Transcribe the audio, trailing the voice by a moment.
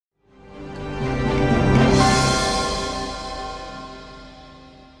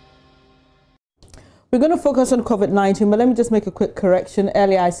We're going to focus on COVID-19, but let me just make a quick correction.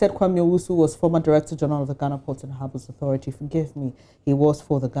 Earlier, I said Kwame Owusu was former Director General of the Ghana Ports and Harbours Authority. Forgive me, he was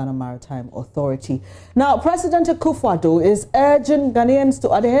for the Ghana Maritime Authority. Now, President Akufo-Addo is urging Ghanaians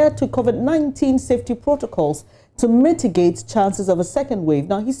to adhere to COVID-19 safety protocols to mitigate chances of a second wave.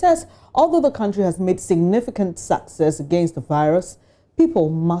 Now, he says, although the country has made significant success against the virus, people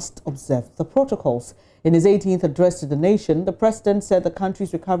must observe the protocols. In his 18th address to the nation, the president said the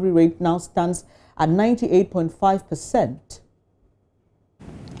country's recovery rate now stands at 98.5%.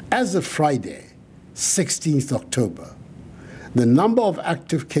 As of Friday, 16th October, the number of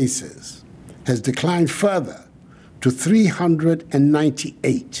active cases has declined further to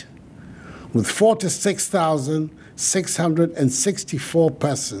 398, with 46,664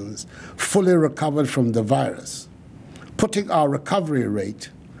 persons fully recovered from the virus, putting our recovery rate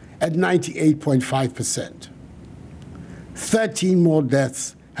at 98.5%. 13 more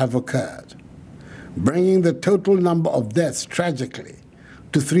deaths have occurred, bringing the total number of deaths tragically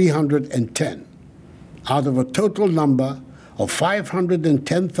to 310, out of a total number of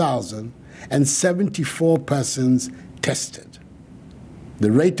 510,074 persons tested.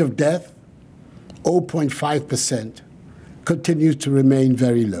 The rate of death, 0.5%, continues to remain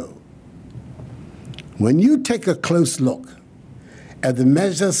very low. When you take a close look at the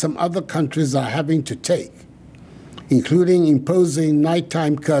measures some other countries are having to take, including imposing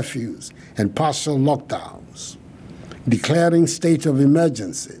nighttime curfews and partial lockdowns, declaring state of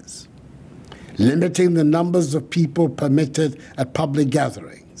emergencies, limiting the numbers of people permitted at public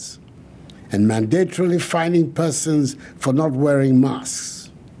gatherings, and mandatorily fining persons for not wearing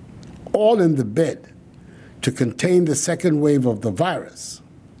masks, all in the bid to contain the second wave of the virus,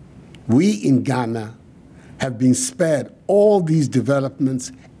 we in Ghana have been spared all these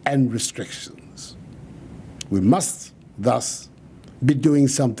developments and restrictions. We must, thus, be doing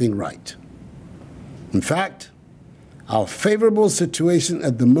something right. In fact, our favorable situation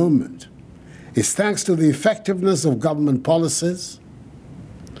at the moment is thanks to the effectiveness of government policies,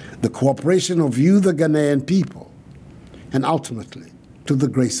 the cooperation of you, the Ghanaian people, and ultimately, to the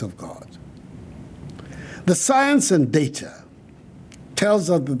grace of God. The science and data tells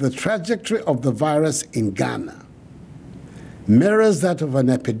us that the trajectory of the virus in Ghana mirrors that of an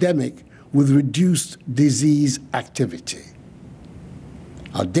epidemic with reduced disease activity.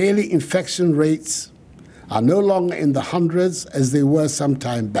 Our daily infection rates are no longer in the hundreds as they were some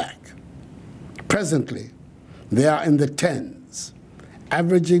time back. Presently, they are in the tens,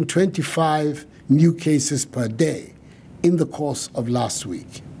 averaging 25 new cases per day in the course of last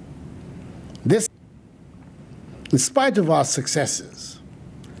week. This, in spite of our successes,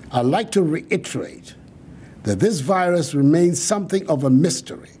 I'd like to reiterate that this virus remains something of a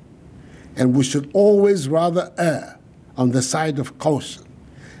mystery, and we should always rather err on the side of caution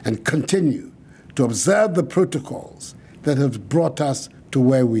and continue to observe the protocols that have brought us to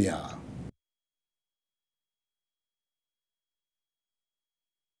where we are.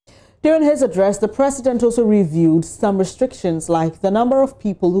 During his address, the president also reviewed some restrictions like the number of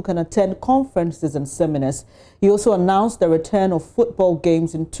people who can attend conferences and seminars. He also announced the return of football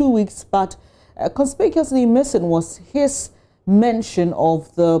games in 2 weeks, but conspicuously missing was his mention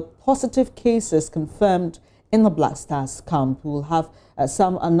of the positive cases confirmed in the Black Stars camp. We'll have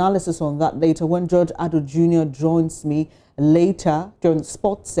some analysis on that later when Akufo-Addo Jr. joins me later during the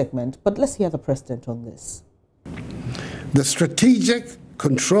sports segment. But let's hear the president on this. The strategic,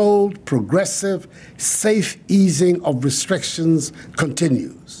 controlled, progressive, safe easing of restrictions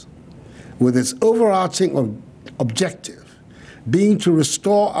continues, with its overarching objective being to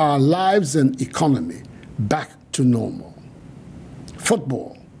restore our lives and economy back to normal.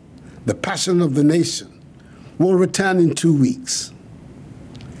 Football, the passion of the nation, will return in 2 weeks.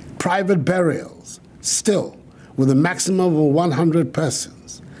 Private burials, still with a maximum of 100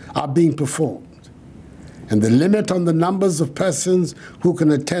 persons, are being performed. And the limit on the numbers of persons who can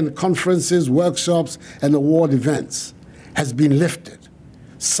attend conferences, workshops, and award events has been lifted,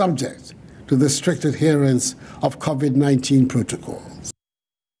 subject to the strict adherence of COVID-19 protocols.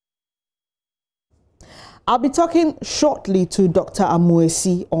 I'll be talking shortly to Dr.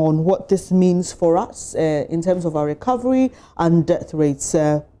 Amuesi on what this means for us in terms of our recovery and death rates.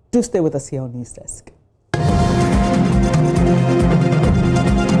 Do stay with us here on News Desk.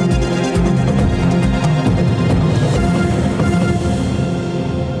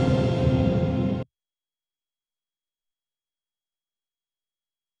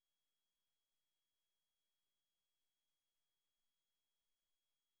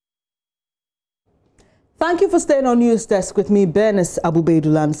 Thank you for staying on News Desk with me, Bernice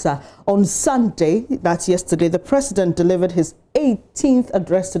Abubeidulansa. On Sunday, that's yesterday, the president delivered his 18th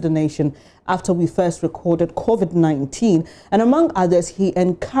address to the nation after we first recorded COVID-19. And among others, he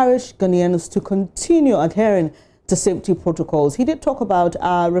encouraged Ghanaians to continue adhering to safety protocols. He did talk about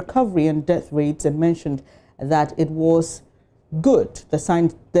recovery and death rates and mentioned that it was good. The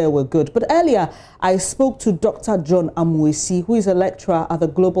signs there were good. But earlier, I spoke to Dr. John Amuesi, who is a lecturer at the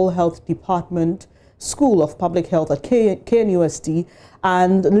Global Health Department, School of Public Health at KNUST,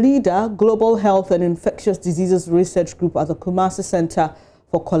 and leader, Global Health and Infectious Diseases Research Group at the Kumasi Center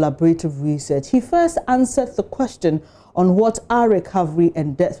for Collaborative Research. He first answered the question on what our recovery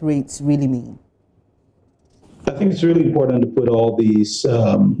and death rates really mean. I think it's really important to put all these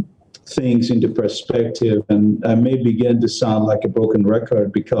things into perspective, and I may begin to sound like a broken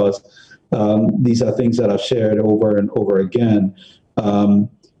record because these are things that I've shared over and over again.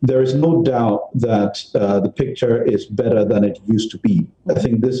 There is no doubt that the picture is better than it used to be. I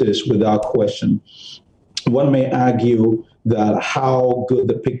think this is without question. One may argue that how good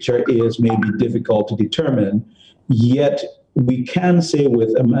the picture is may be difficult to determine, yet we can say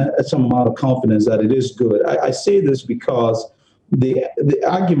with some amount of confidence that it is good. I say this because the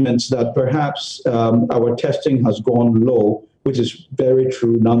arguments that perhaps our testing has gone low, which is very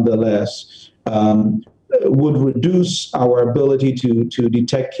true nonetheless, would reduce our ability to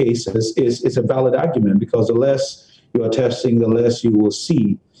detect cases is a valid argument, because the less you are testing, the less you will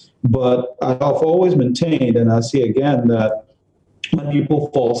see. But I've always maintained, and I see again, that when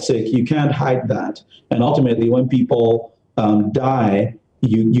people fall sick, you can't hide that. And ultimately, when people die,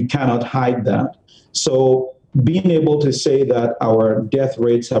 you cannot hide that. So being able to say that our death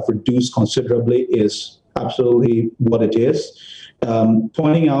rates have reduced considerably is absolutely what it is.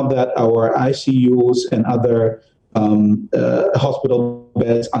 Pointing out that our ICUs and other hospital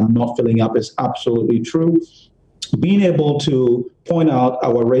beds are not filling up is absolutely true. Being able to point out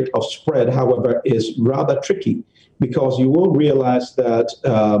our rate of spread, however, is rather tricky, because you will realize that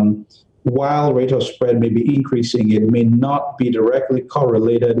while rate of spread may be increasing, it may not be directly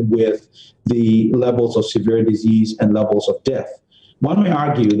correlated with the levels of severe disease and levels of death. One may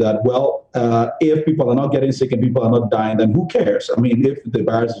argue that, well, if people are not getting sick and people are not dying, then who cares? I mean, if the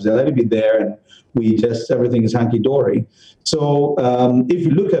virus is there, let it be there, and everything is hanky-dory. So if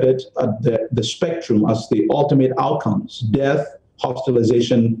you look at it at the spectrum as the ultimate outcomes, death,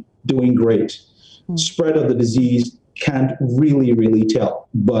 hospitalization, doing great. Spread of the disease, can't really tell.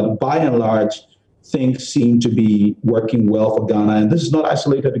 But by and large, things seem to be working well for Ghana. And this is not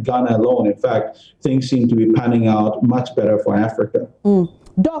isolated to Ghana alone. In fact, things seem to be panning out much better for Africa.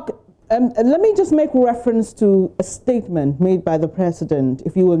 Doc, let me just make reference to a statement made by the president,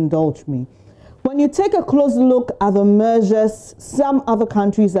 if you will indulge me. When you take a close look at the measures some other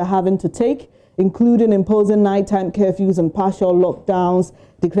countries are having to take, including imposing nighttime curfews and partial lockdowns,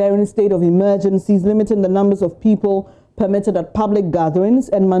 declaring state of emergencies, limiting the numbers of people permitted at public gatherings,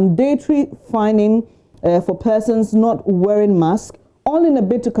 and mandatory fining for persons not wearing masks, all in a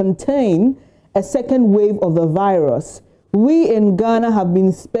bid to contain a second wave of the virus. We in Ghana have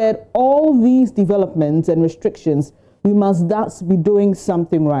been spared all these developments and restrictions. We must thus be doing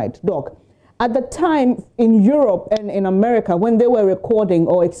something right. Doc, at the time in Europe and in America, when they were recording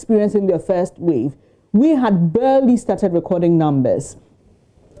or experiencing their first wave, we had barely started recording numbers.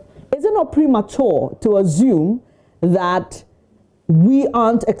 Is it not premature to assume that we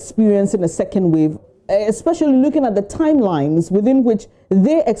aren't experiencing a second wave, especially looking at the timelines within which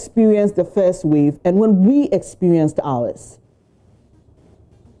they experienced the first wave and when we experienced ours?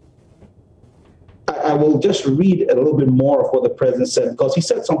 I will just read a little bit more of what the president said, because he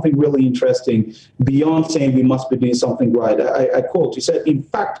said something really interesting beyond saying we must be doing something right. I quote, he said, in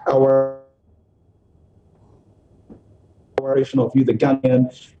fact, our of you, the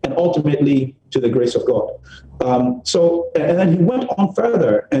Ghanaian, and ultimately to the grace of God. And then he went on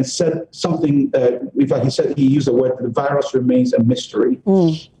further and said something, in fact, he used the word, the virus remains a mystery.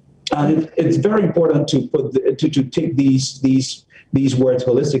 And it's very important to take these words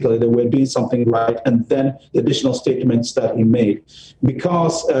holistically, that we're doing something right, and then the additional statements that he made.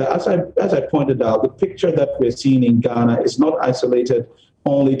 Because as I pointed out, the picture that we're seeing in Ghana is not isolated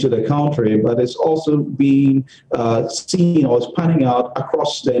only to the country, but it's also being seen or is panning out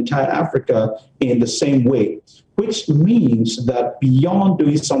across the entire Africa in the same way, which means that beyond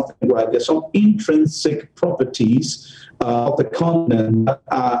doing something right, there's some intrinsic properties of the continent that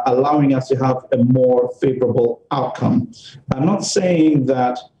are allowing us to have a more favorable outcome. I'm not saying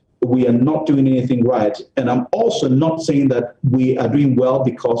that we are not doing anything right, and I'm also not saying that we are doing well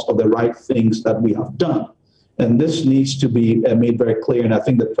because of the right things that we have done. And this needs to be made very clear. And I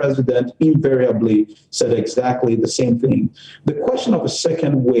think the president invariably said exactly the same thing. The question of a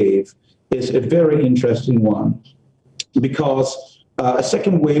second wave is a very interesting one, because a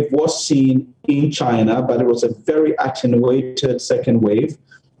second wave was seen in China, but it was a very attenuated second wave.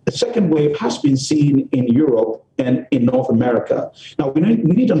 The second wave has been seen in Europe and in North America. Now, we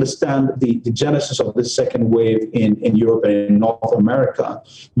need to understand the genesis of this second wave in Europe and in North America.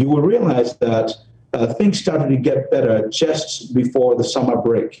 You will realize that things started to get better just before the summer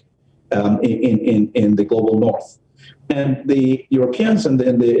break in the global north. And the Europeans and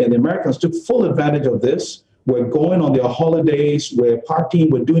the Americans took full advantage of this. We're going on their holidays, we're partying,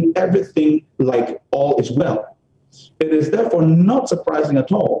 we're doing everything like all is well. It is therefore not surprising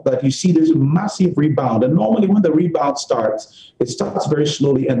at all that you see this massive rebound. And normally when the rebound starts, it starts very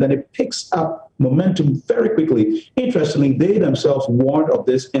slowly and then it picks up momentum very quickly. Interestingly, they themselves warned of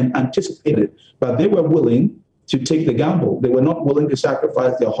this and anticipated, but they were willing to take the gamble. They were not willing to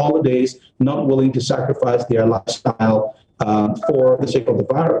sacrifice their holidays, not willing to sacrifice their lifestyle for the sake of the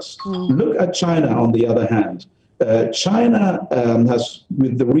virus. Look at China, on the other hand. China has,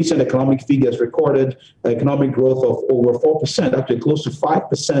 with the recent economic figures, recorded economic growth of over 4%, actually close to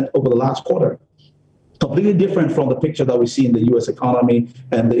 5% over the last quarter. Completely different from the picture that we see in the U.S. economy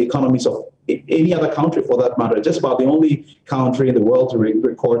and the economies of any other country for that matter. Just about the only country in the world to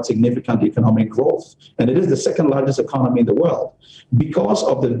record significant economic growth. And it is the second largest economy in the world because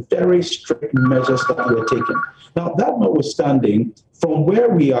of the very strict measures that were taken. Now, that notwithstanding, from where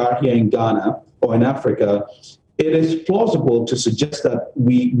we are here in Ghana or in Africa, it is plausible to suggest that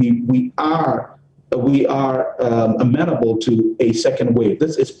we are amenable to a second wave.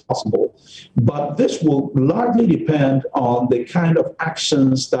 This is possible. But this will largely depend on the kind of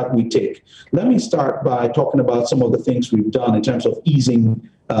actions that we take. Let me start by talking about some of the things we've done in terms of easing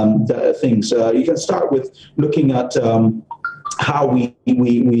things. You can start with looking at how we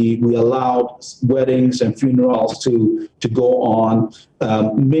allowed weddings and funerals to go on.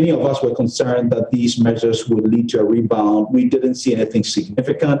 Many of us were concerned that these measures would lead to a rebound. We didn't see anything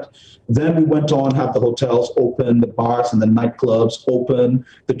significant. Then we went on, have the hotels open, the bars and the nightclubs open,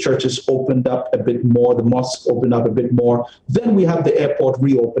 the churches opened up a bit more, the mosques opened up a bit more. Then we have the airport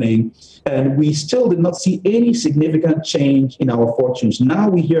reopening, and we still did not see any significant change in our fortunes. Now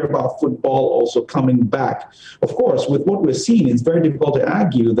we hear about football also coming back. Of course, with what we're seeing, it's very difficult to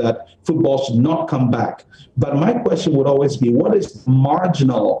argue that football should not come back. But my question would always be, what is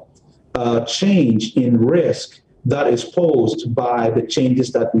marginal change in risk that is posed by the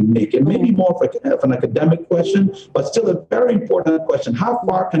changes that we make? It may be more of an academic question, but still a very important question. How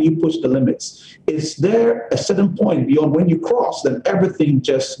far can you push the limits? Is there a certain point beyond when you cross, then everything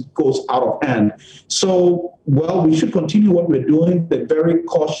just goes out of hand? So, well, we should continue what we're doing, the very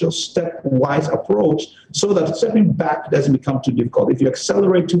cautious, stepwise approach, so that stepping back doesn't become too difficult. If you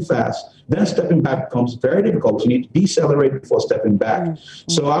accelerate too fast, then stepping back becomes very difficult. You need to decelerate before stepping back.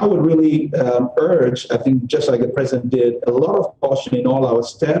 So I would really urge, I think just like the president did, a lot of caution in all our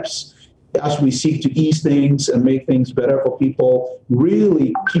steps as we seek to ease things and make things better for people.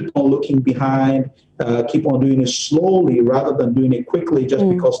 Really keep on looking behind, keep on doing it slowly rather than doing it quickly just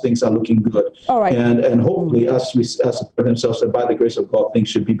because things are looking good. All right. And hopefully, as the president himself said, by the grace of God, things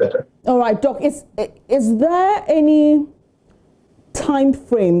should be better. All right, Doc, is there any time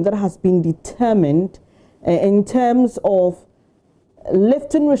frame that has been determined in terms of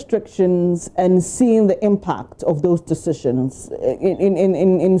lifting restrictions and seeing the impact of those decisions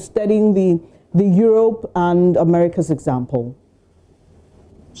in studying the Europe and America's example?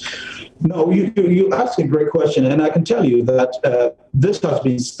 No, you asked a great question, and I can tell you that this has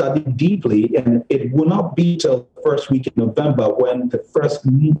been studied deeply, and it will not be till the first week in November when the first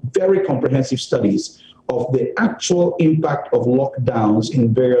very comprehensive studies of the actual impact of lockdowns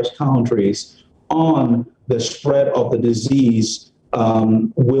in various countries on the spread of the disease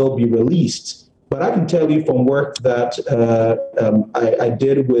will be released. But I can tell you from work that I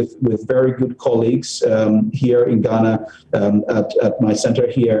did with very good colleagues here in Ghana at my center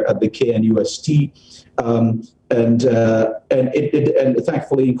here at the KNUST, and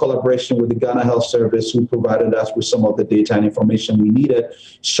thankfully in collaboration with the Ghana Health Service, who provided us with some of the data and information we needed,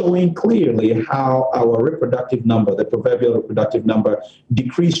 showing clearly how our reproductive number, the proverbial reproductive number,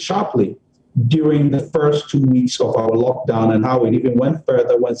 decreased sharply during the first 2 weeks of our lockdown, and how it even went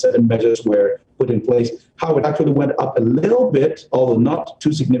further when certain measures were put in place, how it actually went up a little bit, although not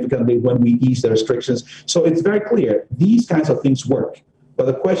too significantly, when we eased the restrictions. So it's very clear these kinds of things work. But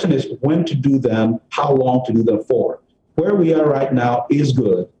the question is when to do them, how long to do them for. Where we are right now is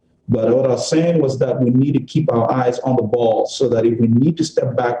good, But what I was saying was that we need to keep our eyes on the ball so that if we need to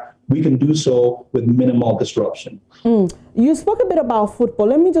step back, we can do so with minimal disruption. You spoke a bit about football.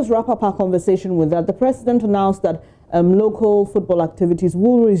 Let me just wrap up our conversation with that. The president announced that local football activities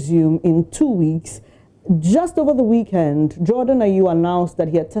will resume in 2 weeks. Just over the weekend, Jordan Ayew announced that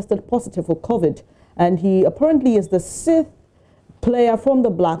he had tested positive for COVID, and he apparently is the 6th player from the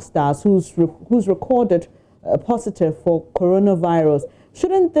Black Stars who's recorded positive for coronavirus.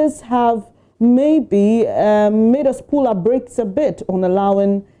 Shouldn't this have maybe made us pull our brakes a bit on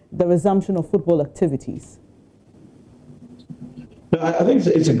allowing the resumption of football activities? No, I think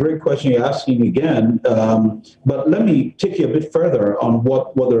it's a great question you're asking again, but let me take you a bit further on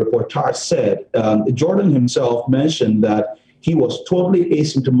what the reportage said. Jordan himself mentioned that he was totally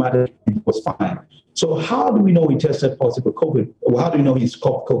asymptomatic and was fine. So how do we know he tested positive for COVID? Well, how do we know he's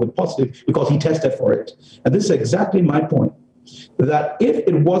COVID positive? Because he tested for it. And this is exactly my point, that if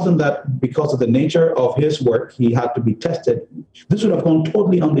it wasn't that because of the nature of his work, he had to be tested, this would have gone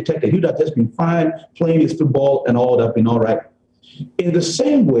totally undetected. He would have just been fine, playing his football, and all would have been all right. In the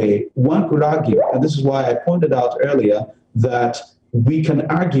same way, one could argue, and this is why I pointed out earlier, that we can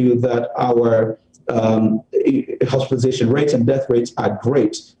argue that our hospitalization rates and death rates are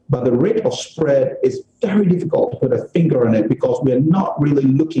great, but the rate of spread is very difficult to put a finger on it because we're not really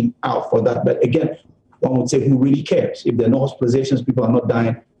looking out for that. But again, one would say, who really cares? If there are no hospitalizations, people are not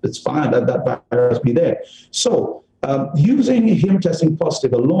dying, it's fine that that virus be there. So using him testing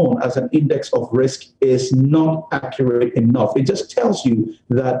positive alone as an index of risk is not accurate enough. It just tells you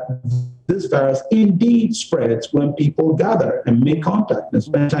that this virus indeed spreads when people gather and make contact and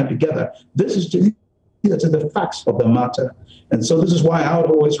spend time together. This is just the facts of the matter. And so this is why I would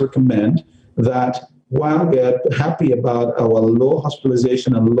always recommend that while we're happy about our low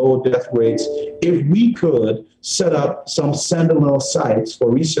hospitalization and low death rates, if we could set up some sentinel sites for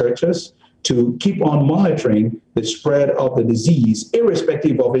researchers to keep on monitoring the spread of the disease,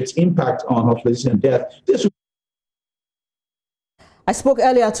 irrespective of its impact on hospitalization and death. I spoke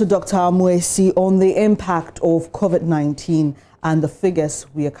earlier to Dr. Amuesi on the impact of COVID-19 and the figures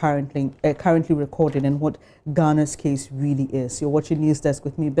we are currently recording and what Ghana's case really is. You're watching News Desk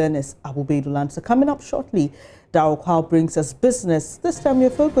with me, Bernice Abubedulan. So coming up shortly, Darryl Kwao brings us business. This time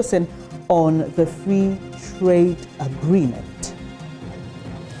we're focusing on the free trade agreement.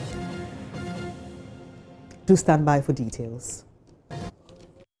 Do stand by for details.